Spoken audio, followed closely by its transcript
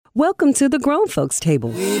Welcome to the Grown Folks Table.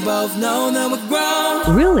 We both know that we're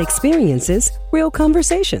grown. Real experiences, real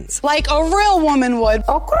conversations. Like a real woman would.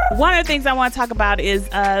 One of the things I want to talk about is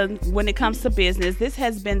when it comes to business, this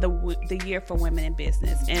has been the year for women in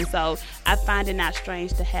business. And so I find it not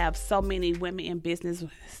strange to have so many women in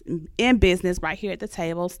business right here at the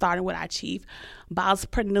table, starting with our chief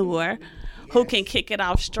bosspreneur, who can kick it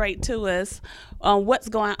off straight to us on what's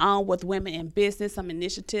going on with women in business, some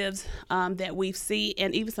initiatives that we see,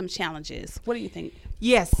 and even some challenges. What do you think?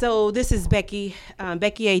 Yes, so this is Becky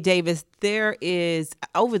A. Davis. There's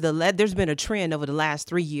been a trend over the last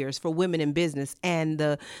 3 years for women in business, and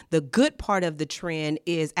the good part of the trend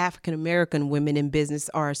is African American women in business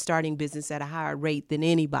are starting business at a higher rate than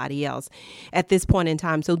anybody else at this point in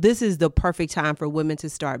time. So this is the perfect time for women to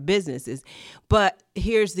start businesses. But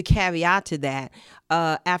here's the caveat to that.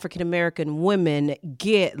 African American women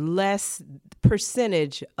get less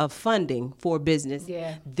percentage of funding for business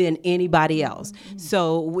than anybody else. Mm-hmm.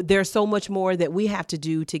 So there's so much more that we have to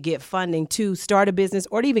do to get funding to start a business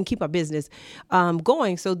or to even keep our business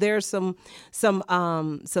going. So there's some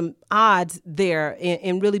odds there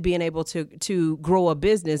in really being able to grow a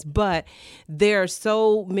business, but there are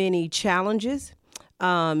so many challenges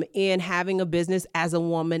in having a business as a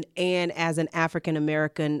woman and as an African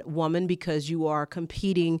American woman, because you are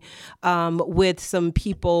competing with some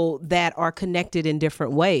people that are connected in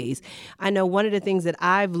different ways. I know one of the things that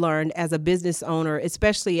I've learned as a business owner,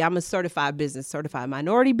 especially I'm a certified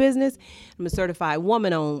minority business, I'm a certified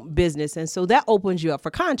woman-owned business, and so that opens you up for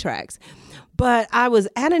contracts. But I was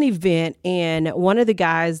at an event and one of the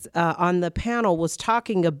guys on the panel was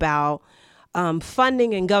talking about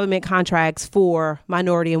funding and government contracts for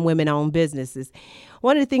minority and women-owned businesses.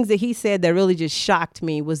 One of the things that he said that really just shocked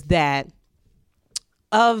me was that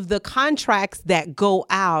of the contracts that go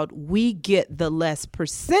out, we get the less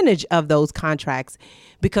percentage of those contracts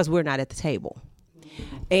because we're not at the table.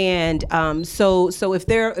 And so if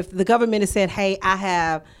the government has said, hey, I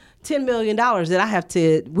have $10 million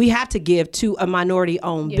that we have to give to a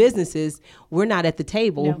minority-owned businesses, we're not at the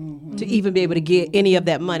table to even be able to get any of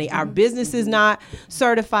that money. Our business is not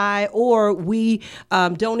certified, or we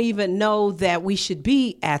don't even know that we should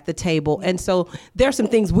be at the table. And so there's some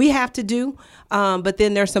things we have to do, but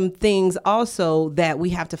then there's some things also that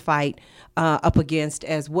we have to fight up against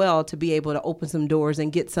as well to be able to open some doors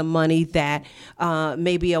and get some money that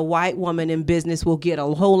maybe a white woman in business will get a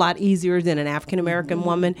whole lot easier than an African American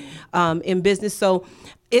woman in business. So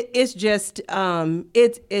it's just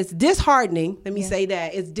it's disheartening. Let me say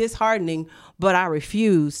that it's disheartening, but I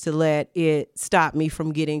refuse to let it stop me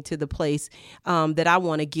from getting to the place that I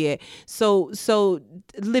want to get. So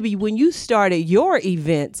Libby, when you started your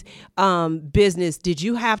events business, did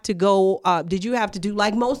you have to do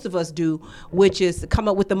like most of us do, which is come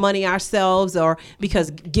up with the money ourselves, or because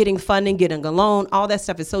getting funding, getting a loan, all that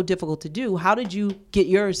stuff is so difficult to do? How did you get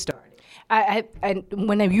yours started?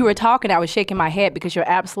 When you were talking, I was shaking my head because you're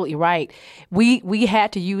absolutely right. We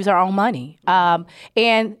had to use our own money.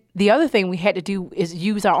 And the other thing we had to do is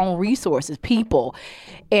use our own resources, people,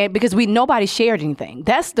 and because nobody shared anything.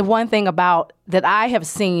 That's the one thing about that I have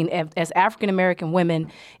seen as African American women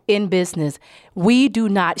in business. We do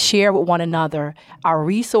not share with one another our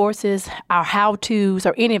resources, our how-tos,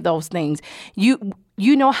 or any of those things. You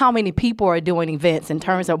know how many people are doing events in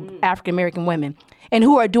terms of African American women, and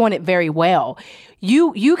who are doing it very well.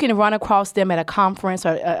 You can run across them at a conference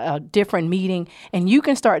or a different meeting, and you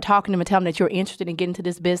can start talking to them and tell them that you're interested in getting into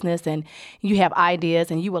this business and you have ideas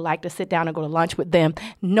and you would like to sit down and go to lunch with them.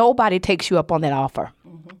 Nobody takes you up on that offer.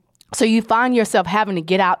 Mm-hmm. So you find yourself having to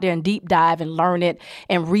get out there and deep dive and learn it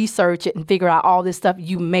and research it and figure out all this stuff.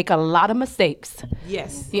 You make a lot of mistakes.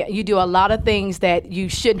 Yes. Yeah, you do a lot of things that you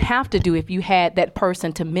shouldn't have to do if you had that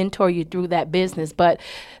person to mentor you through that business. But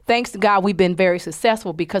thanks to God, we've been very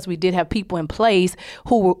successful because we did have people in place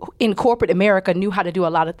who in corporate America knew how to do a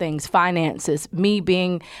lot of things. Finances, me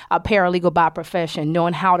being a paralegal by profession,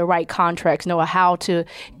 knowing how to write contracts, knowing how to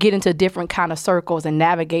get into different kind of circles and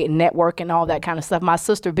navigate and network and all that kind of stuff. My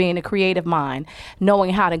sister being a creative mind,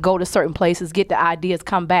 knowing how to go to certain places, get the ideas,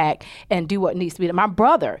 come back and do what needs to be done. My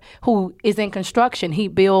brother, who is in construction, he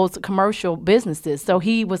builds commercial businesses. So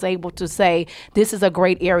he was able to say, this is a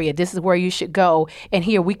great area. This is where you should go. And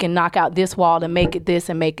here we can knock out this wall and make it this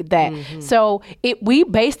and make it that. Mm-hmm. So we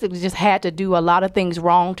basically just had to do a lot of things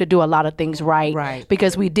wrong to do a lot of things right.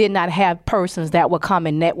 Because we did not have persons that would come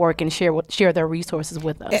and network and share their resources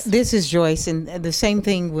with us. This is Joyce, and the same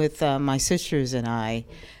thing with my sisters and I.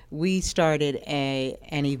 We started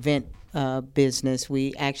an event business.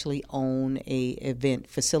 We actually own a event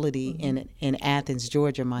facility in Athens,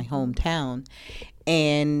 Georgia, my hometown.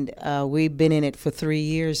 and we've been in it for 3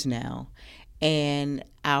 years now. And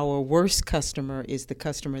our worst customer is the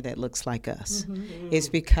customer that looks like us. It's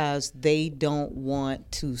because they don't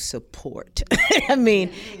want to support. I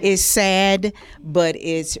mean, it's sad, but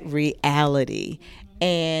it's reality.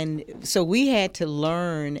 And so we had to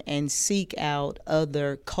learn and seek out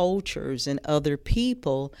other cultures and other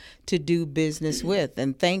people to do business with.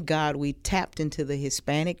 And thank God we tapped into the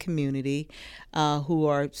Hispanic community, who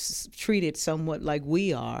are treated somewhat like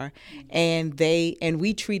we are, and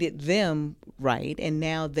we treated them right. And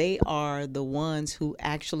now they are the ones who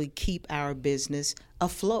actually keep our business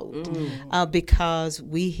afloat, because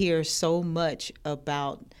we hear so much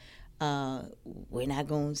about we're not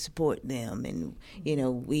going to support them, and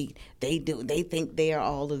they think they are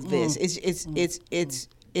all of this.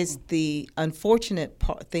 It's the unfortunate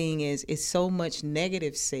thing is it's so much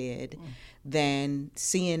negative said than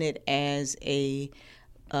seeing it as a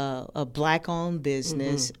Black-owned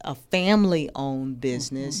business, a family-owned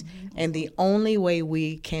business, and the only way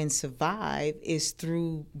we can survive is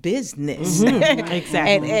through business.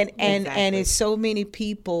 Exactly. And it's so many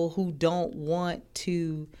people who don't want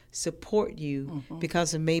to support you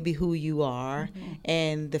because of maybe who you are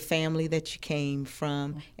and the family that you came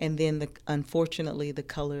from, and then unfortunately the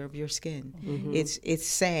color of your skin. It's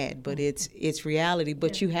sad, but it's reality.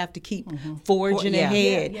 But you have to keep forging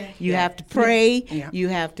ahead. You have to pray. You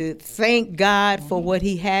have to thank God for what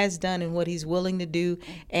He has done and what He's willing to do.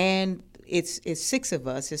 And it's 6 of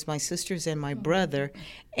us. It's my sisters and my brother,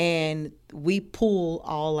 and we pull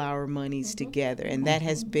all our monies together, and that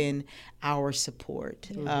has been our support.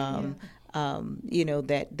 That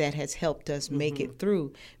has helped us make it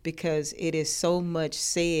through, because it is so much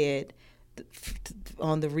said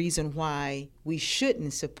on the reason why we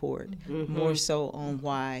shouldn't support, more so on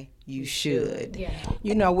why you should.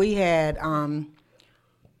 We had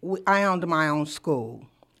I owned my own school,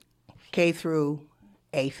 K through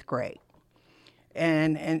 8th grade.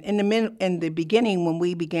 And in the beginning, when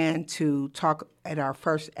we began to talk at our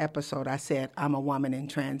first episode, I said, I'm a woman in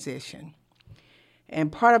transition.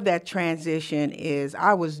 And part of that transition is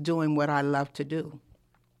I was doing what I love to do.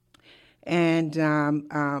 And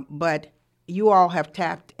but you all have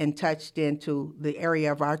tapped and touched into the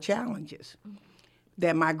area of our challenges.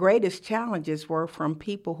 That my greatest challenges were from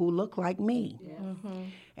people who look like me.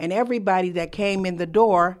 And everybody that came in the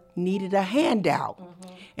door needed a handout.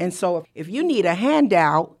 And so if you need a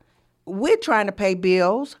handout, we're trying to pay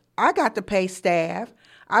bills. I got to pay staff.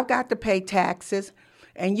 I've got to pay taxes.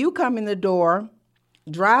 And you come in the door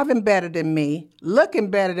driving better than me, looking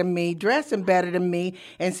better than me, dressing better than me,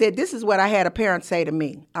 and said, this is what I had a parent say to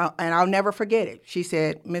me. And I'll never forget it. She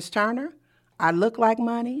said, Miss Turner, I look like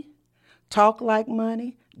money, talk like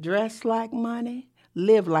money, dress like money,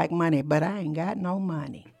 live like money, but I ain't got no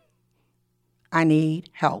money. I need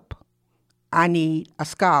help. I need a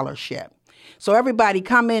scholarship. So everybody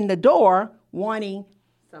come in the door wanting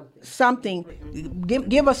something.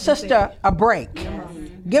 Give a sister a break.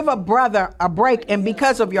 Give a brother a break. And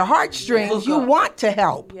because of your heartstrings, you want to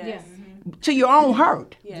help to your own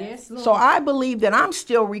hurt. So I believe that I'm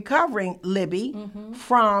still recovering, Libby,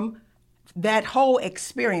 from that whole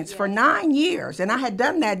experience for 9 years. And I had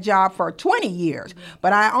done that job for 20 years,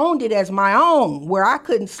 but I owned it as my own, where I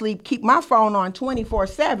couldn't sleep, keep my phone on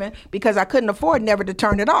 24/7 because I couldn't afford never to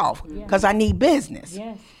turn it off because I need business.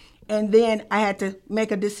 And then I had to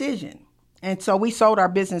make a decision. And so we sold our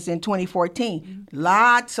business in 2014.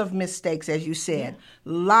 Lots of mistakes, as you said,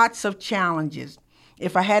 lots of challenges.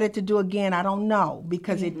 If I had it to do again, I don't know,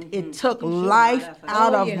 because it took life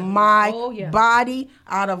out of my body,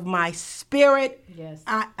 out of my spirit.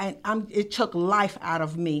 It took life out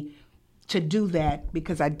of me to do that,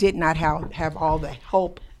 because I did not have all the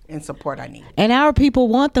hope and support I need. And our people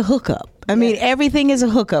want the hookup. I mean, everything is a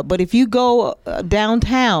hookup. But if you go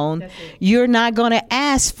downtown, you're not going to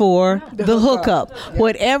ask for the hookup.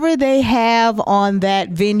 Whatever they have on that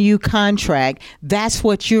venue contract, that's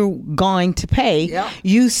what you're going to pay.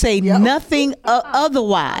 You say nothing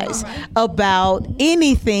otherwise about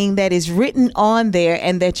anything that is written on there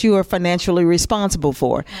and that you are financially responsible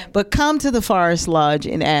for. But come to the Forest Lodge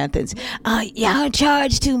in Athens. Y'all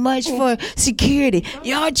charge too much for security.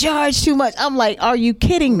 Y'all charge too much. I'm like, are you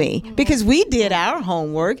kidding me? Because we did our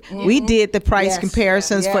homework. We did the price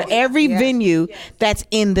comparisons for every venue that's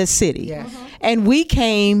in the city. And we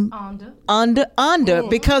came under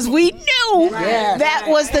because we knew that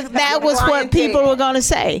was what people were going to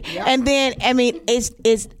say. And then, I mean,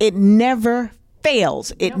 it never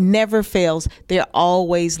fails. It never fails. They're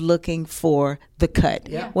always looking for the cut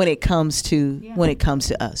when it comes to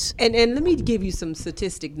us. And let me give you some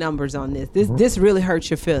statistic numbers on this. This really hurts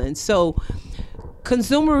your feelings. So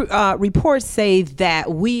Consumer reports say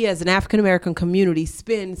that we as an African American community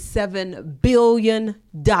spend $7 billion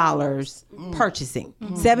purchasing.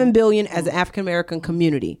 $7 billion as an African American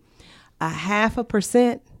community.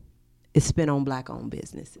 0.5% is spent on Black-owned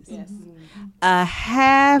businesses. Yes.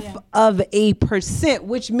 0.5%,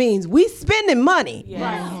 which means we spending money.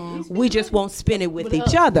 Yes. We just won't spend it with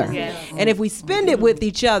each other. Yes. And if we spend it with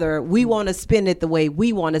each other, we want to spend it the way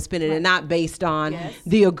we want to spend it, and not based on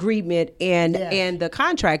the agreement and the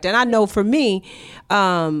contract. And I know for me,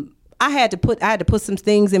 I had to put some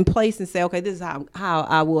things in place and say, okay, this is how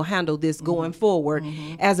I will handle this going forward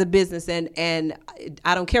as a business. And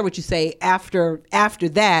I don't care what you say after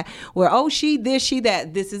that, where, oh, she this, she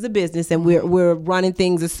that. This is a business, and we're running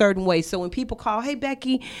things a certain way. So when people call, hey,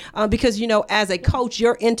 Becky, because, you know, as a coach,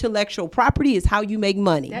 your intellectual property is how you make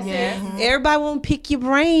money. That's it. Everybody want to pick your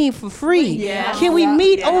brain for free. Yeah. Can we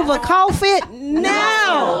meet over coffee?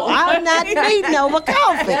 No, I'm not meeting over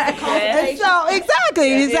coffee. And so,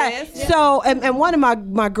 exactly. So, and one of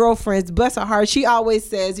my girlfriends, bless her heart, she always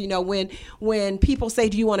says, you know, when people say,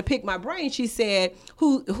 do you want to pick my brain? She said,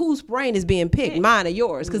 whose brain is being picked, mine or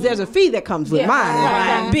yours? Because there's a fee that comes with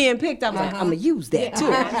mine being picked. I was like, I'm gonna use that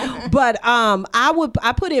too. But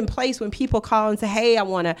I put in place when people call and say, hey, I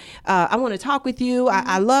want to talk with you.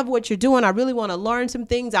 I love what you're doing. I really want to learn some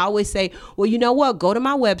things. I always say, well, you know what? Go to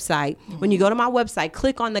my website. When you go to my website,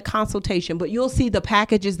 click on the consultation, but you'll see the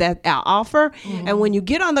packages that I offer. And when you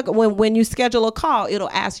get on when you schedule a call,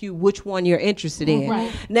 it'll ask you which one you're interested in.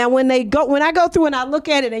 Right. Now, when I go through and I look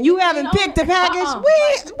at it and you haven't picked a package, why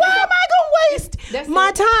am I going to waste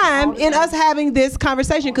my time in us having this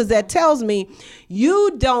conversation? Because that tells me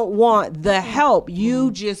you don't want the help.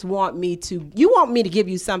 You just want me to give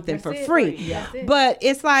you something for free. But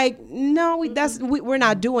it's like, no, we're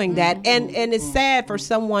not doing that. And it's sad for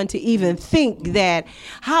someone to even think that,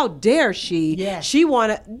 how dare she? Yes. She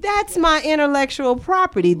that's my intellectual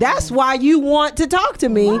property. That's why you want to talk to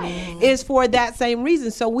me, is for that same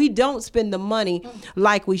reason. So we don't spend the money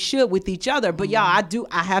like we should with each other. But y'all,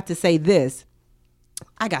 I have to say this.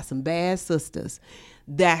 I got some bad sisters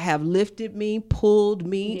that have lifted me, pulled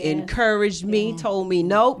me, encouraged me, told me,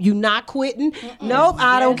 nope, you not quitting. Nope,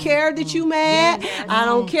 I don't care that you mad. I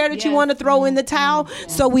don't care that you want to throw in the towel.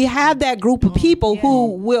 So we have that group of people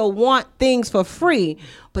who will want things for free,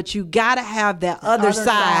 but you got to have that other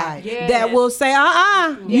side that will say,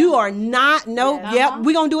 you are not, nope,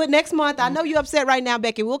 we're going to do it next month. I know you're upset right now,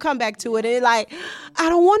 Becky. We'll come back to it. And like, I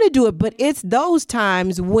don't want to do it. But it's those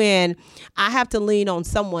times when I have to lean on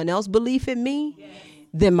someone else's belief in me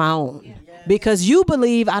than my own. Because you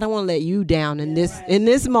believe, I don't want to let you down in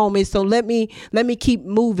this moment. So let me keep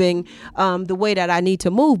moving the way that I need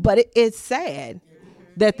to move. But it's sad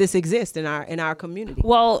that this exists in our community.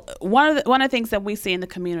 Well, one of the things that we see in the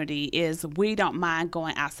community is we don't mind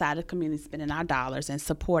going outside the community, spending our dollars and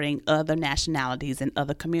supporting other nationalities and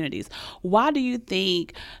other communities. Why do you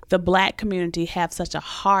think the Black community have such a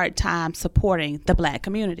hard time supporting the Black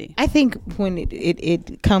community? I think when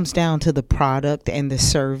it comes down to the product and the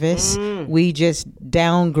service, we just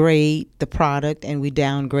downgrade the product and we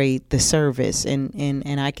downgrade the service.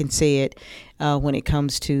 And I can say it when it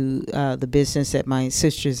comes to the business that my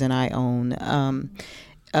sisters and I own.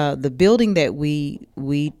 The building that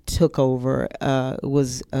we took over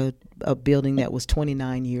was a building that was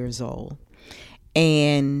 29 years old.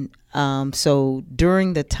 And so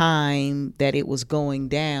during the time that it was going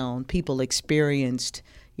down, people experienced,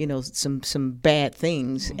 some bad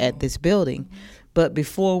things at this building. But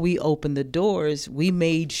before we opened the doors, we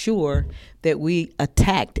made sure that we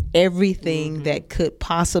attacked everything that could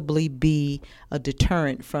possibly be a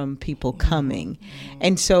deterrent from people coming.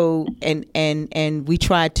 And so, and we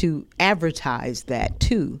tried to advertise that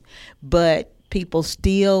too. But people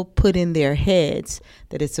still put in their heads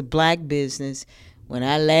that it's a Black business. When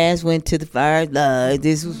I last went to the fire,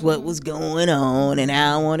 this was what was going on, and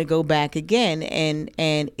I don't want to go back again. And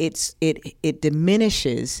it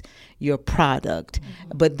diminishes your product.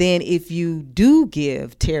 But then if you do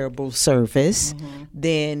give terrible service,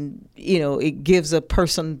 then it gives a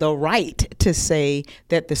person the right to say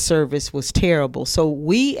that the service was terrible. So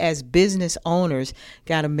we as business owners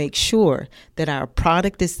got to make sure that our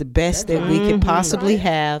product is the best that we could possibly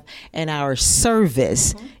have, and our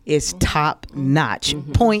service is top notch,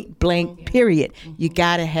 point blank, period. You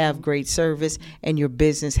got to have great service, and your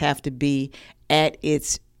business have to be at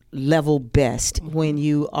its level best when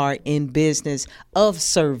you are in business of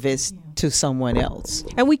service to someone else.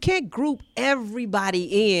 And we can't group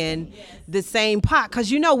everybody in the same pot,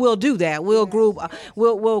 because we'll do that. We'll group,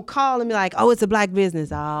 we'll call and be like, oh, it's a black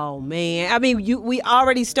business. Oh man, I mean, we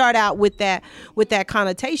already start out with that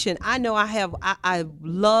connotation. I know I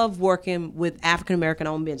love working with African American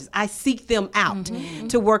owned businesses. I seek them out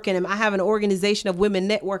to work in them. I have an organization of women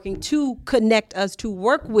networking to connect us to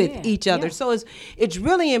work with each other. So it's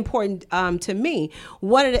really important to me.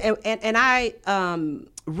 I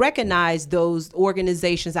recognize those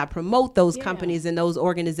organizations. I promote those companies and those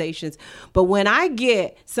organizations. But when I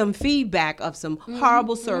get some feedback of some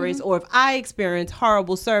horrible service, or if I experience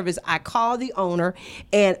horrible service, I call the owner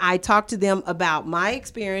and I talk to them about my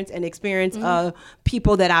experience and experience of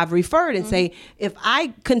people that I've referred, and say, if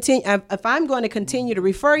I'm going to continue to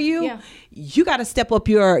refer you, you got to step up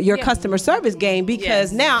your customer service game,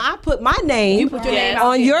 because now I put my name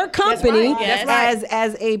on your company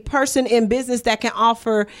as a person in business that can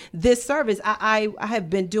offer this service. I have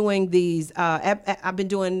been doing these. I've been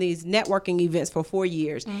doing these networking events for 4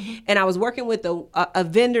 years, and I was working with a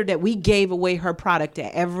vendor that we gave away her product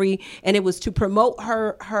at and it was to promote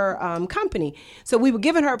her company. So we were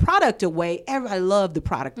giving her product away. Everybody loved the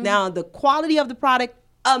product. Now the quality of the product,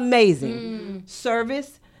 amazing.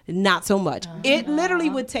 Service, not so much. It literally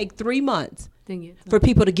would take 3 months for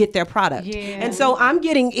people to get their product. And so I'm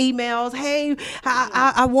getting emails, hey,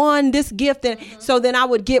 I won this gift. And so then I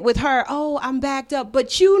would get with her, oh, I'm backed up,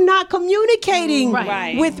 but you not communicating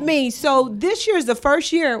with me. So this year is the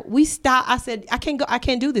first year we stopped. I said, I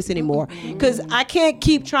can't do this anymore, because I can't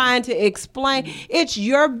keep trying to explain. It's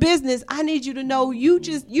your business. I need you to know you're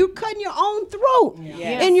cutting your own throat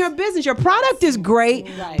in your business. Your product is great,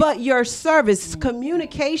 but your service,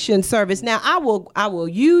 communication service. Now I will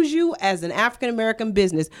use you as an African American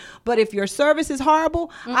business, but if your service is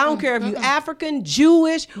horrible, I don't care if you're African,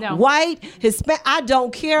 Jewish, white, Hispanic, I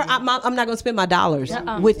don't care. I'm not going to spend my dollars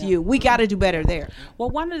with you. We got to do better there.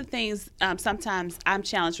 Well, one of the things sometimes I'm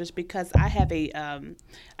challenged with, because I have a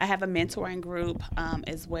mentoring group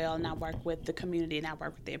as well, and I work with the community and I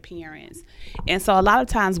work with their parents. And so a lot of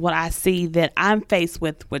times what I see that I'm faced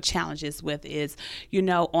with challenges with is,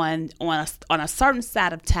 on a certain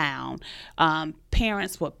side of town,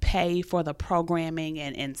 parents would pay for the programming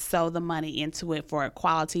and sow the money into it for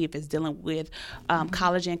equality, if it's dealing with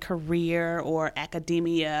college and career or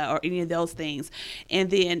academia or any of those things. And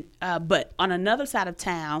then, but on another side of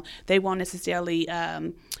town, they won't necessarily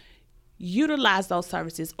utilize those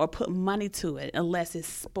services or put money to it unless it's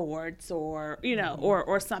sports or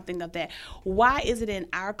or something of that. Why is it in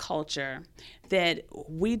our culture that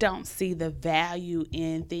we don't see the value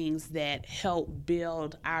in things that help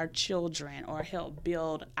build our children or help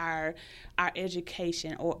build our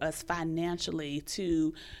education or us financially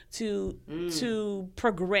to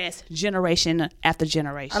progress generation after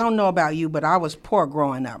generation? I don't know about you, but I was poor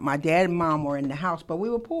growing up. My dad and mom were in the house, but we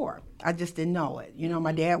were poor. I just didn't know it.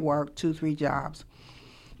 My dad worked 2-3 jobs.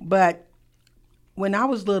 But when I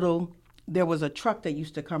was little, there was a truck that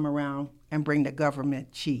used to come around and bring the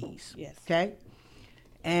government cheese. Yes. Okay?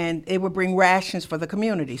 And it would bring rations for the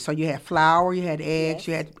community. So you had flour, you had eggs,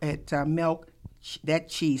 you had milk, that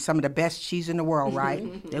cheese, some of the best cheese in the world,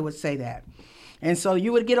 right? They would say that. And so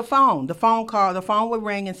you would get a phone. The phone would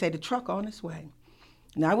ring and say, the truck on its way.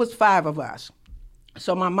 Now, it was 5 of us.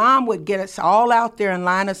 So my mom would get us all out there and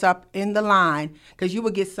line us up in the line, because you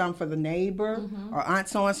would get some for the neighbor or aunt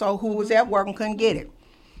so-and-so who was at work and couldn't get it.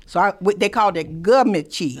 So they called it government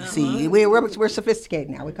cheese. See, we're sophisticated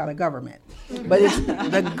now. We call it government. But it's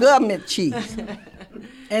the government cheese.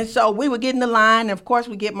 And so we would get in the line. And of course,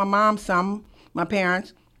 we get my mom some, my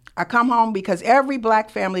parents. I come home, because every black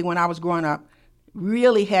family when I was growing up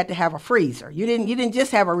really had to have a freezer. You didn't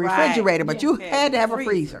just have a refrigerator, but you had to have a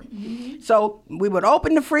freezer. So we would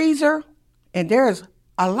open the freezer, and there's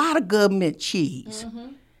a lot of government cheese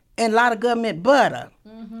and a lot of government butter.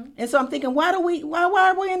 And so I'm thinking, why are we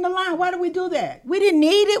in the line? Why do we do that? We didn't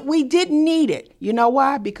need it. We didn't need it. You know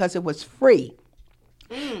why? Because it was free.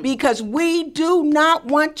 Because we do not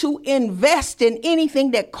want to invest in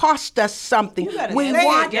anything that costs us something. We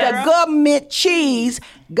want the government cheese.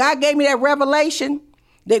 God gave me that revelation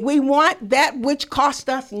that we want that which costs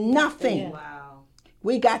us nothing. Wow.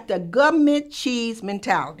 We got the government cheese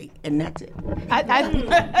mentality, and that's it. I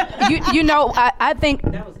think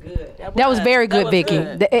that was good. That was very good, Vicki.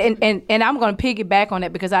 And I'm going to piggyback on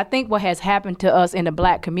that, because I think what has happened to us in the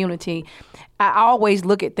black community, I always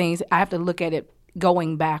look at things. I have to look at it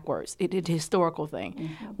going backwards. It's a historical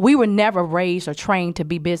thing. We were never raised or trained to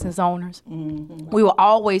be business owners. We were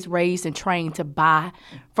always raised and trained to buy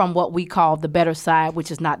from what we call the better side,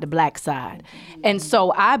 which is not the black side. And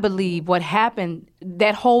so I believe what happened,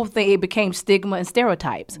 that whole thing, it became stigma and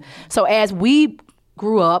stereotypes. So as we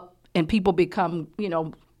grew up and people become,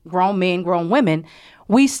 grown men, grown women,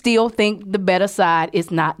 we still think the better side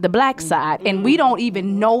is not the black side. And we don't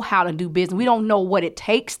even know how to do business. We don't know what it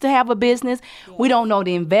takes to have a business. We don't know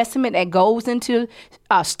the investment that goes into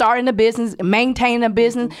starting a business, maintaining a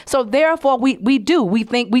business. So therefore, we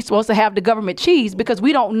think we're supposed to have the government cheese because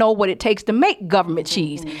we don't know what it takes to make government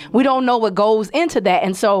cheese. We don't know what goes into that.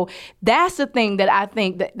 And so that's the thing that I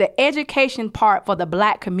think that the education part for the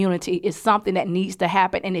black community is something that needs to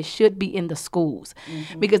happen, and it should be in the schools.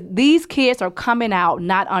 Because these kids are coming out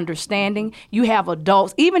not understanding. You have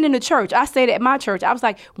adults, even in the church. I said at my church, I was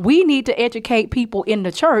like, we need to educate people in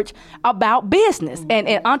the church about business and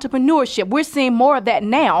entrepreneurship. We're seeing more of that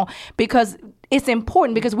now because it's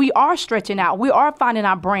important, because we are stretching out. We are finding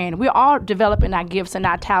our brand. We are developing our gifts and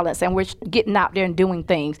our talents, and we're getting out there and doing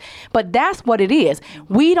things. But that's what it is.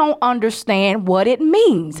 We don't understand what it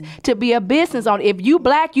means to be a business owner. If you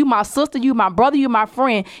black, you my sister, you my brother, you my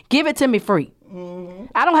friend, give it to me free.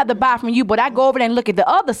 I don't have to buy from you, but I go over there and look at the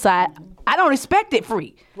other side. I don't expect it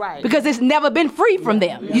free, right? Because it's never been free from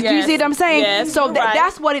them. You see what I'm saying? Yes, so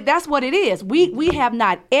that's what it is. We have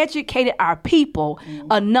not educated our people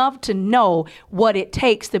enough to know what it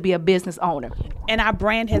takes to be a business owner. And our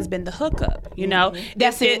brand has been the hookup.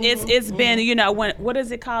 That's it's been what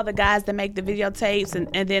is it called? The guys that make the videotapes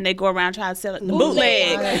and then they go around trying to sell it. The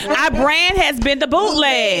bootleg. Our brand has been the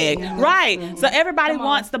bootleg, right? So everybody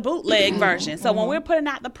wants the bootleg version. So when we're putting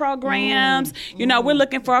out the programs, we're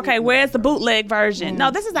looking for, okay, where's the bootleg version?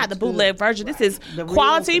 No, this is not the bootleg version. This is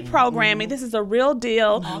quality programming. This is a real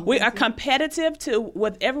deal. We are competitive to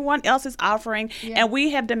what everyone else is offering, and we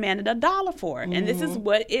have demanded $1 for it. And this is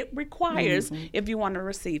what it requires if you want to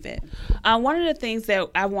receive it. One of the things that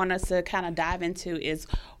I want us to kind of dive into is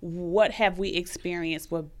what have we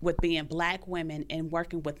experienced with being black women and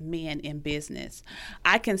working with men in business.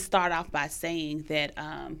 I can start off by saying that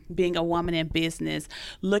being a woman in business,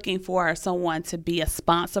 looking for someone to be a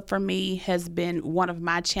sponsor for me has been one of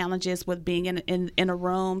my challenges with being in a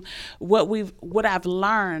room. What I've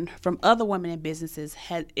learned from other women in businesses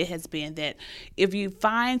has been that if you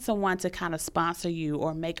find someone to kind of sponsor you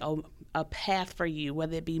or make a path for you,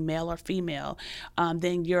 whether it be male or female,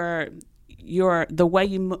 then the way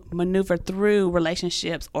you maneuver through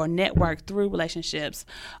relationships or network through relationships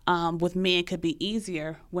with men could be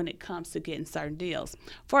easier when it comes to getting certain deals.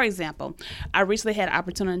 For example, I recently had an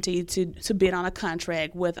opportunity to bid on a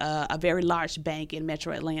contract with a very large bank in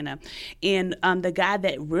Metro Atlanta, and the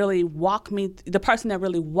person that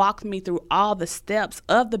really walked me through all the steps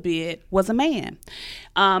of the bid was a man.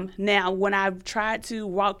 Now, when I've tried to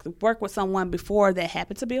work with someone before that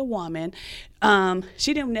happened to be a woman,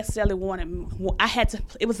 she didn't necessarily want it.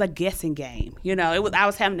 It was a guessing game. I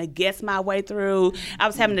was having to guess my way through. I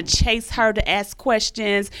was having to chase her to ask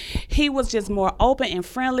questions. He was just more open and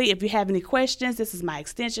friendly. If you have any questions, this is my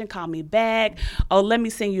extension. Call me back. Oh, let me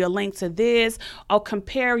send you a link to this. Oh,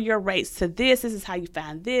 compare your rates to this. This is how you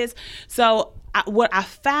find this. So what I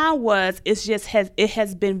found was it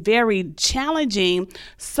has been very challenging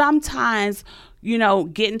sometimes,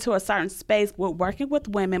 getting to a certain space with working with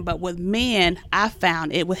women, but with men, I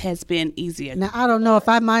found it has been easier. Now, I don't know if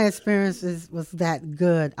my experience was that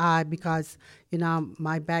good, because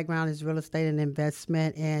my background is real estate and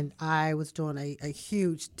investment, and I was doing a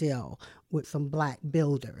huge deal with some black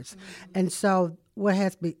builders. And so what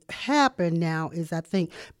has happened now is I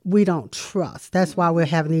think we don't trust. That's why we're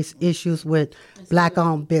having these issues with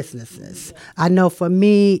black-owned businesses. I know for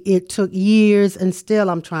me, it took years, and still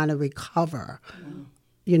I'm trying to recover,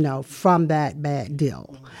 from that bad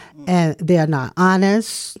deal. And they're not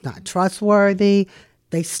honest, not trustworthy.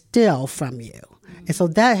 They steal from you. And so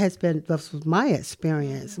that was my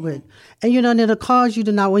experience with, and it'll cause you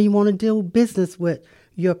to not when you want to do business with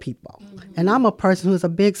your people. And I'm a person who's a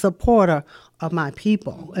big supporter of my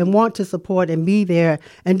people and want to support and be there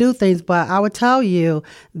and do things. But I would tell you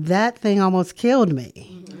that thing almost killed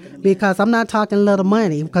me because I'm not talking little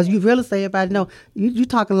money, because you really say, if I know, you're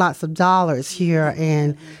talking lots of dollars here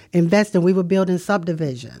and investing. We were building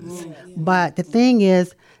subdivisions. But the thing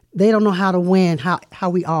is, they don't know how to win, how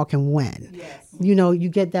we all can win. Yes. You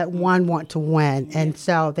get that one want to win. And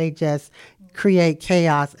so they just create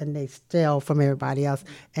chaos and they steal from everybody else,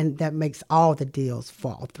 and that makes all the deals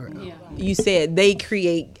fall through. You said they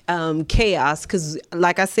create chaos because,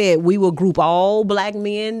 like I said, we will group all black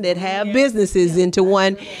men that have businesses into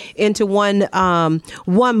one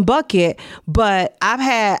bucket. But I've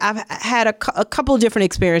had a couple of different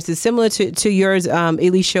experiences similar to yours,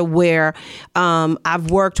 Alicia, where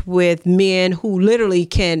I've worked with men who literally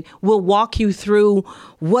will walk you through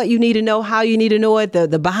what you need to know, how you need to know it,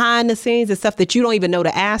 the behind the scenes, the stuff that you don't even know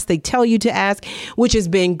to ask. They tell you to ask, which has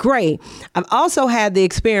been great. I've also had the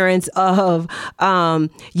experience of,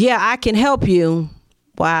 I can help you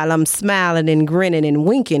while I'm smiling and grinning and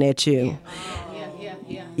winking at you.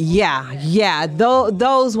 Yeah.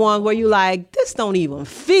 Those ones where you like, this don't even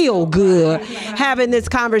feel good having this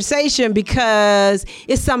conversation because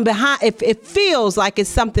it's something behind. It feels like it's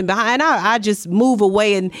something behind. I just move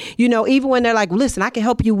away, and even when they're like, listen, I can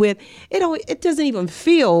help you with it. It doesn't even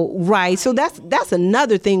feel right. So that's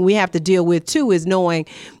another thing we have to deal with too, is knowing,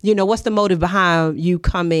 what's the motive behind you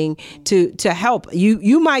coming to help.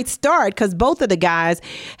 You might start because both of the guys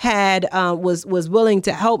had was willing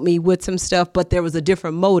to help me with some stuff, but there was a different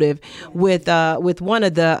motive with one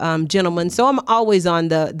of the gentlemen. So I'm always on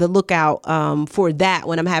the lookout for that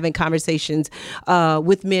when I'm having conversations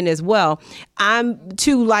with men as well. I'm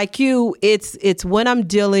too, like you, it's when I'm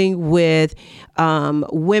dealing with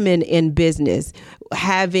women in business,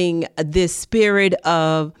 having this spirit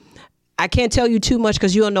of, I can't tell you too much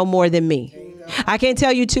because you'll know more than me. I can't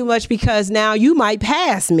tell you too much because now you might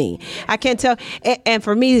pass me. I can't tell. And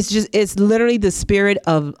for me, it's literally the spirit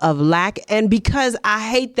of lack. And because I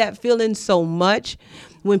hate that feeling so much,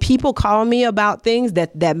 when people call me about things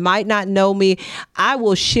that might not know me, I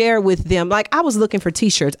will share with them. Like, I was looking for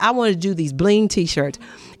t-shirts. I wanted to do these bling t-shirts.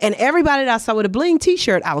 And everybody that I saw with a bling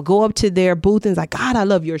t-shirt, I would go up to their booth and like, God, I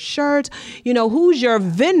love your shirts. Who's your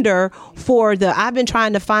vendor for I've been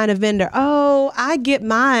trying to find a vendor. Oh, I get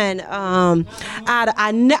mine.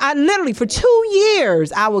 I literally for 2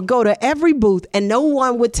 years, I would go to every booth and no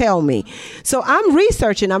one would tell me. So I'm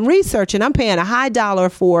researching. I'm paying a high dollar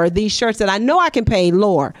for these shirts that I know I can pay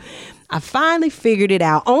lower. I finally figured it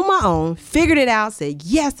out on my own, said,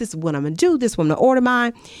 yes, this is what I'm going to do. This is what I'm going to order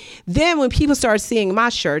mine. Then when people started seeing my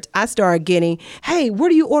shirts, I started getting, hey, where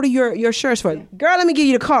do you order your shirts for? Girl, let me give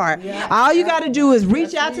you the card. All you got to do is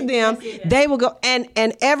reach out to them. They will go. And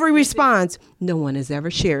every response, no one has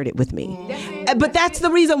ever shared it with me. But that's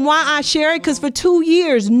the reason why I share it, because for 2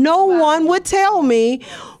 years, no one would tell me.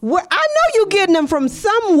 I know you're getting them from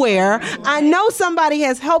somewhere. I know somebody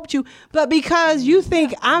has helped you. But because you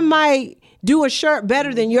think I might do a shirt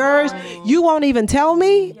better than yours, you won't even tell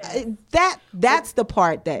me. That's the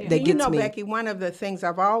part that gets me. Becky, one of the things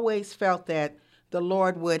I've always felt that the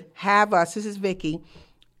Lord would have us, this is Vicki,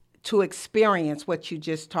 to experience what you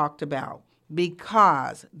just talked about,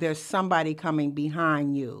 because there's somebody coming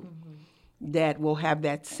behind you that will have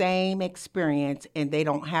that same experience, and they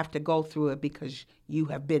don't have to go through it because you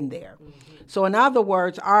have been there. So in other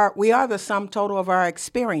words, we are the sum total of our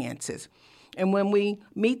experiences. And when we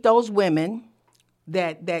meet those women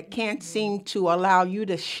that can't seem to allow you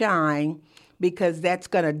to shine because that's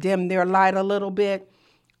going to dim their light a little bit,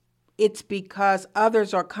 it's because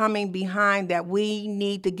others are coming behind that we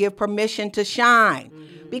need to give permission to shine.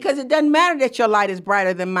 Because it doesn't matter that your light is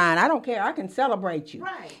brighter than mine. I don't care. I can celebrate you.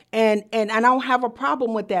 Right. And I don't have a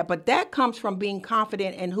problem with that. But that comes from being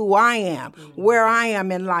confident in who I am, where I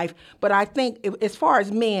am in life. But I think as far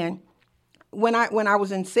as men, when I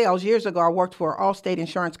was in sales years ago, I worked for Allstate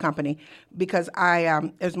Insurance Company because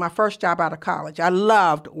it was my first job out of college. I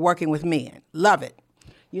loved working with men. Love it.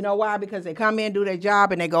 You know why? Because they come in, do their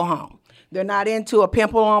job, and they go home. They're not into a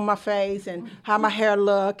pimple on my face and how my hair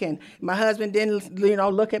look, and my husband didn't,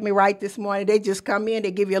 look at me right this morning. They just come in,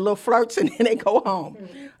 they give you a little flirts, and then they go home.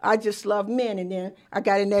 I just love men, and then I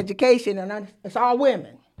got an education, and it's all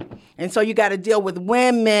women. And so you got to deal with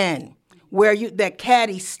women. Where that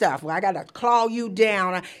catty stuff, where I got to claw you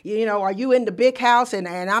down. Are you in the big house and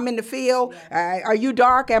I'm in the field? Are you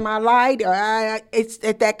dark? Am I light? It's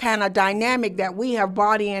that kind of dynamic that we have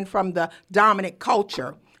bought in from the dominant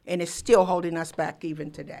culture, and it's still holding us back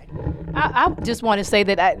even today. I just want to say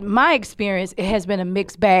that my experience, it has been a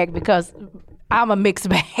mixed bag because I'm a mixed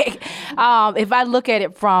bag. If I look at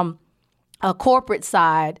it from a corporate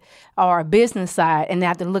side or a business side, and they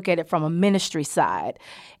have to look at it from a ministry side.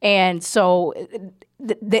 And so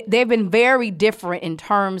they've been very different in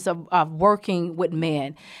terms of working with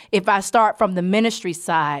men. If I start from the ministry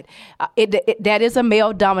side, that is a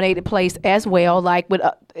male-dominated place as well, like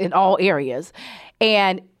in all areas.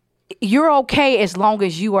 And you're okay as long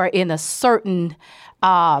as you are in a certain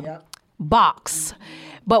box.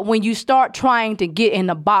 But when you start trying to get in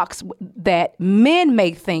a box that men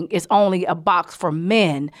may think is only a box for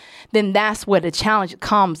men, then that's where the challenge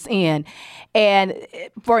comes in. And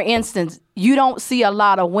for instance, you don't see a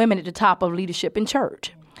lot of women at the top of leadership in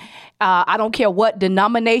church. I don't care what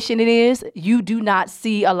denomination it is, you do not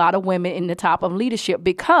see a lot of women in the top of leadership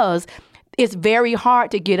because it's very hard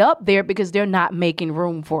to get up there because they're not making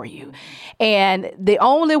room for you. And the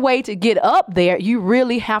only way to get up there, you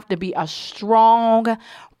really have to be a strong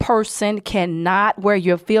person, cannot wear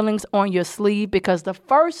your feelings on your sleeve, because the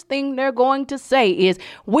first thing they're going to say is,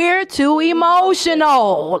 we're too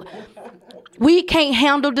emotional. We can't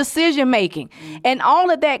handle decision making. And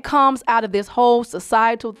all of that comes out of this whole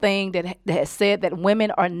societal thing that has said that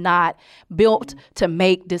women are not built to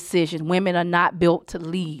make decisions. Women are not built to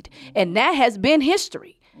lead. And that has been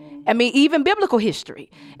history. I mean, even biblical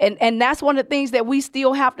history. And that's one of the things that we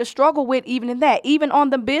still have to struggle with, even in that. Even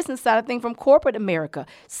on the business side of things from corporate America,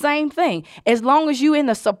 same thing. As long as you're in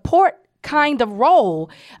the support kind of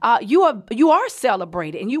role, you are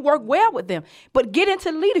celebrated and you work well with them. But get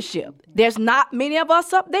into leadership. There's not many of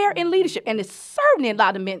us up there in leadership, and it's certainly a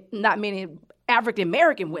lot of men, not many African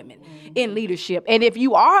American women in leadership. And if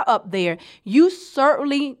you are up there, you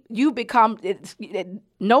become,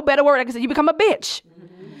 no better word I can say, you become a bitch.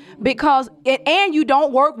 Because and you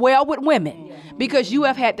don't work well with women because you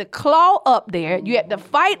have had to claw up there, you had to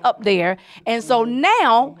fight up there, and so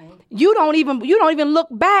now you don't even look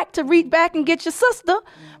back to reach back and get your sister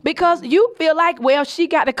because you feel like, well, she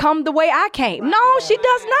got to come the way I came. No, she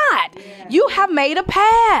does not. You have made a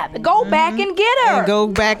path. Go back and get her. And go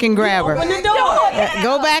back and grab her. Open the door.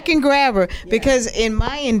 Go back and grab her. Because in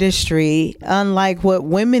my industry, unlike what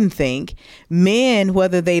women think, men,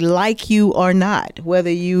 whether they like you or not, whether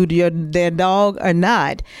you're their dog or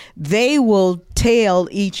not, they will tell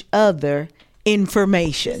each other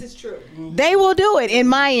information. This is true. They will do it in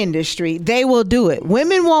my industry. They will do it.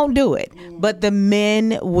 Women won't do it, but the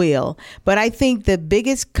men will. But I think the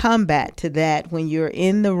biggest combat to that, when you're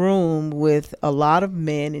in the room with a lot of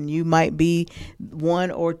men, and you might be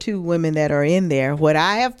one or two women that are in there, what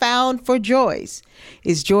I have found for Joyce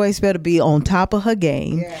is Joyce better be on top of her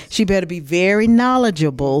game. Yes. She better be very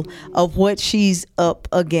knowledgeable of what she's up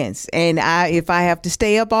against. And if I have to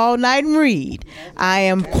stay up all night and read, I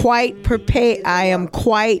am quite prepared. I am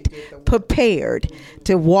quite prepared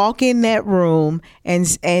to walk in that room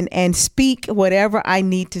and speak whatever I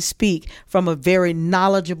need to speak from a very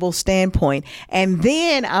knowledgeable standpoint. And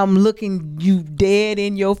then I'm looking you dead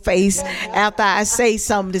in your face after I say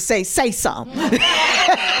something to say something.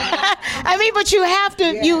 I mean, but you have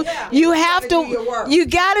to, you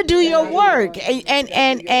got to do your work.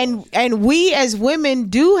 And we as women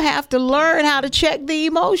do have to learn how to check the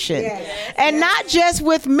emotion. And not just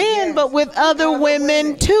with men, but with other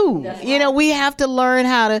women too. You know, we have to learn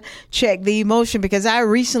how to check the emotion, because I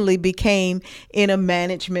recently became in a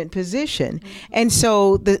management position. And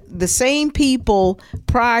so the same people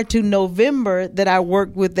prior to November that I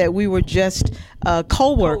worked with, that we were just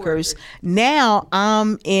co-workers, now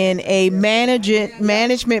I'm in a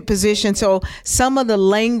management position. So some of the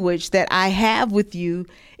language that I have with you,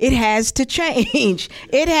 it has to change.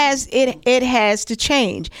 It has to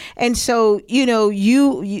change. And so, you know,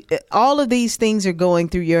 you all of these things are going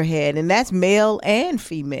through your head, and that's male and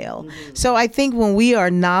female. Mm-hmm. So I think when we are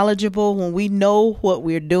knowledgeable, when we know what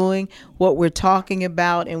we're doing, what we're talking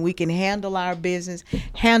about, and we can handle our business,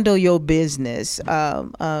 handle your business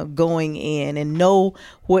going in, and know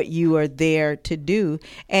what you are there to do.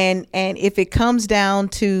 And if it comes down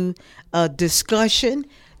to a discussion,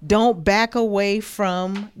 don't back away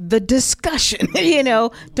from the discussion. You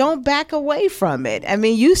know, don't back away from it. I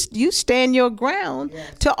mean, you stand your ground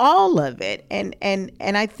to all of it. And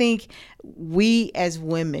I think we as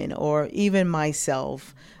women, or even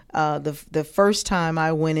myself, the first time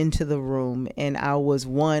I went into the room, and I was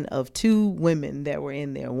one of two women that were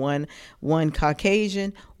in there, one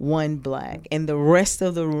Caucasian, one black, and the rest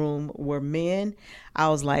of the room were men, I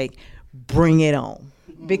was like, bring it on.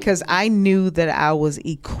 Because I knew that I was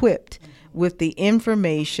equipped with the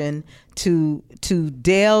information to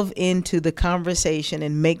delve into the conversation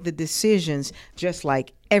and make the decisions just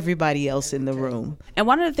like everybody else in the room. And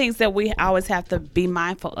one of the things that we always have to be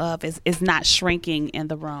mindful of is not shrinking in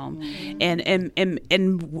the room. Mm-hmm.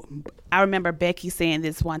 And I remember Becky saying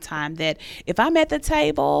this one time, that if I'm at the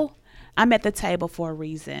table, I'm at the table for a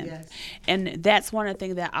reason. Yes. And that's one of the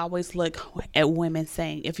things that I always look at women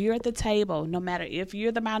saying. If you're at the table, no matter if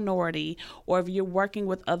you're the minority or if you're working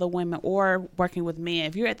with other women or working with men,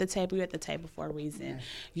 if you're at the table, you're at the table for a reason. Yes.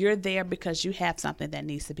 You're there because you have something that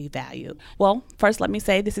needs to be valued. Well, first let me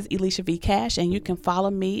say this is Elisha V. Cash, and you can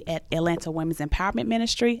follow me at Atlanta Women's Empowerment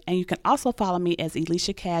Ministry, and you can also follow me as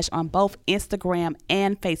Elisha Cash on both Instagram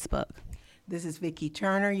and Facebook. This is Vicki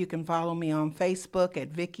Turner. You can follow me on Facebook at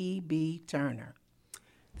Vicki B. Turner.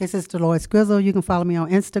 This is Dolores Grizzle. You can follow me on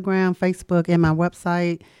Instagram, Facebook, and my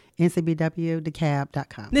website,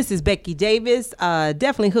 ncbwdecab.com. This is Becky Davis.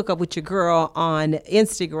 Definitely hook up with your girl on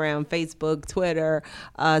Instagram, Facebook, Twitter,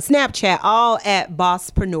 Snapchat, all at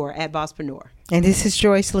Bosspreneur, And this is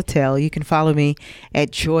Joyce Littell. You can follow me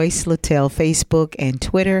at Joyce Littell, Facebook and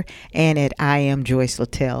Twitter, and at I Am Joyce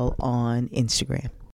Littell on Instagram.